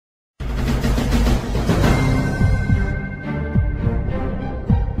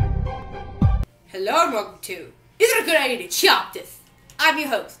Hello and welcome to Is It a Good Idea to Chop This? I'm your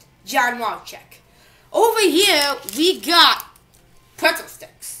host, John Walchek. Over here, we got pretzel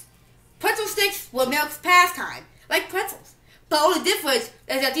sticks. Pretzel sticks were milk's pastime, like pretzels. But the only difference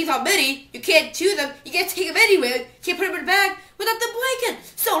is that these are mini, you can't chew them, you can't take them anywhere, you can't put them in a bag without them breaking.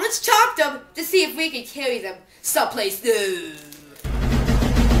 So let's chop them to see if we can carry them someplace new.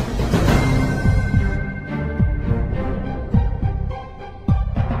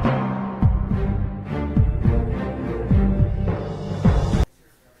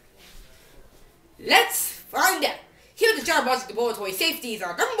 Let's find out. Here at the John Walchek Laboratory, safety is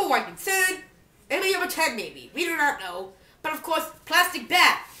our number one concern. Maybe number 10 maybe. We do not know. But of course, plastic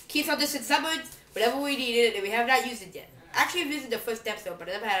bag keeps our distance summoned whenever we need it, and we have not used it yet. Actually, I've used it in the first episode, but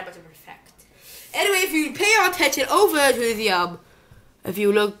I never had much of an effect. Anyway, if you pay our attention over to the, if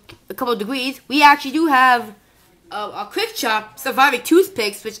you look a couple of degrees, we actually do have a quick chop surviving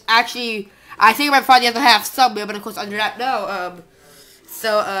toothpicks, which actually, I think I might find the other half somewhere, but of course I do not know.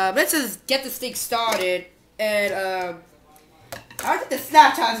 So, let's just get this thing started, and, I don't think the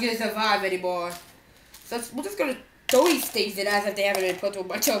Snapchat is going to survive anymore. So, we're just going to throw these things in as if they haven't been put through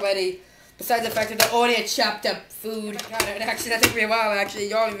much already. Besides the fact that they already had chopped up food. God, it actually, that took me a while, actually.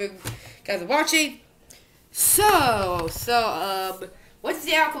 Y'all even guys are watching. So, what's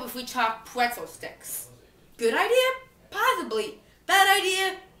the outcome if we chop pretzel sticks? Good idea? Possibly. Bad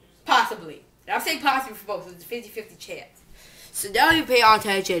idea? Possibly. And I'm saying possibly for both, so it's a 50-50 chance. So now you pay our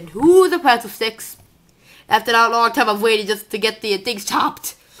attention to the pretzel sticks. After that long time of waiting just to get the things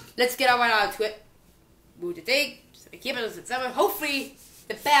chopped, let's get right on to it. Move the thing, so we keep it at 7. Hopefully,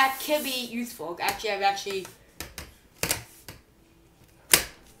 the bag can be useful. Actually,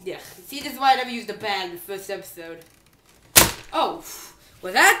 yeah. See, this is why I never used the bag in the first episode. Oh,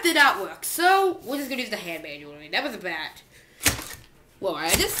 well that did not work. So we're just gonna use the hand manually. That was bad. Well, I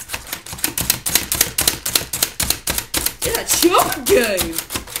just. It's a chopping game!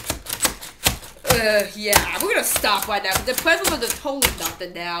 Yeah, we're gonna stop right now. The pretzels are just totally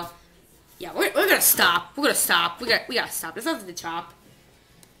nothing now. Yeah, we're gonna stop. We're gonna stop. We gotta stop. There's nothing to chop.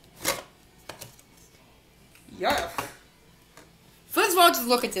 Yeah. First of all, just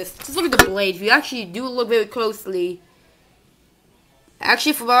look at this. Just look at the blade. If you actually do look very closely.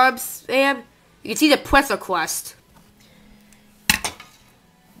 Actually, from our Sam, you can see the pretzel crust.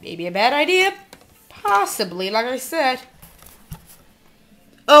 Maybe a bad idea? Possibly, like I said.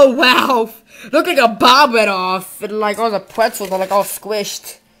 Oh wow! Look like a bomb went off, and like all the pretzels are like all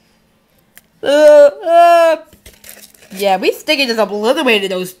squished. Yeah, we thinking just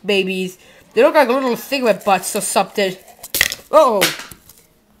obliterated those babies. They look like little cigarette butts or something. Uh oh.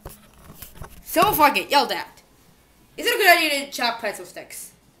 So if I get yelled at, is it a good idea to chop pretzel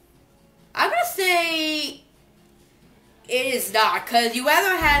sticks? I'm gonna say it is not, because you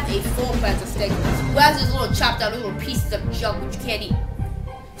rather have a full pretzel stick rather than little chopped out little pieces of junk which you can't eat.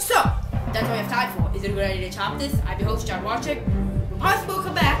 So, that's all we have time for. Is it a good idea to chop this? I'm your host, John Walchek. Possibly we'll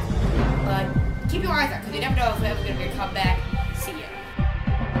come back, but keep your eyes out, because you never know if we're ever going to come back. See ya.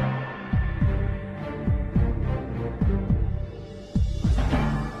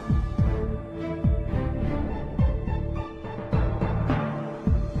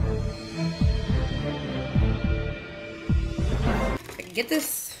 I can get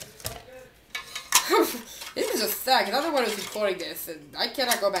this. This is just sad, because I'm the one who's recording this, and I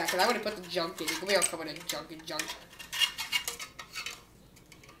cannot go back, because I want to put the junk in. We are coming in junk and junk.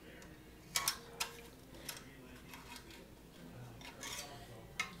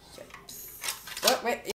 What? Wait.